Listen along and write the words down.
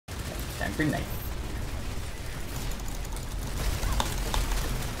Time for knife.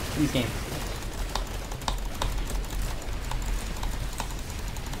 Please, game.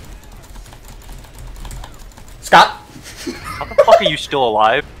 Scott! How the fuck are you still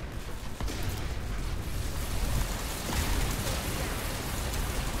alive?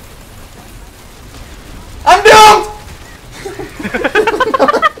 I'm doomed!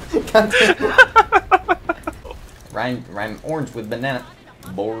 God damn. Rhyme orange with banana.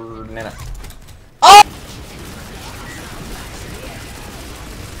 Banana. Oh!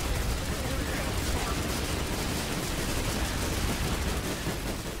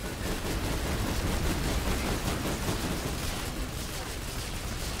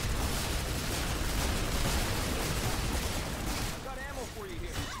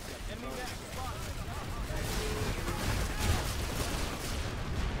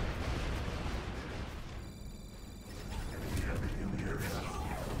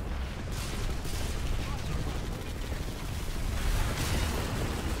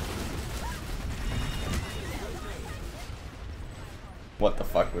 What the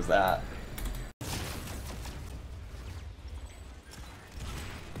fuck was that?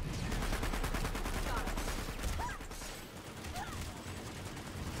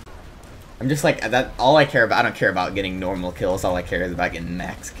 I'm just like, that. All I care about, I don't care about getting normal kills, all I care is about getting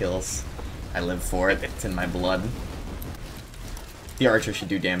max kills. I live for it, it's in my blood. The archer should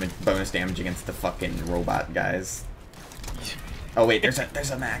do damage, bonus damage against the fucking robot guys. Oh wait, there's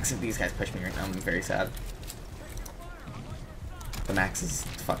a max if these guys push me right now, I'm very sad. The max is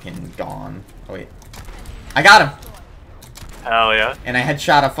fucking gone. Oh wait. I got him! Hell yeah. And I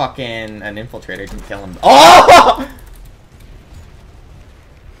headshot a fucking, an infiltrator, didn't kill him. Oh!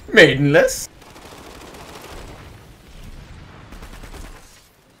 Maidenless?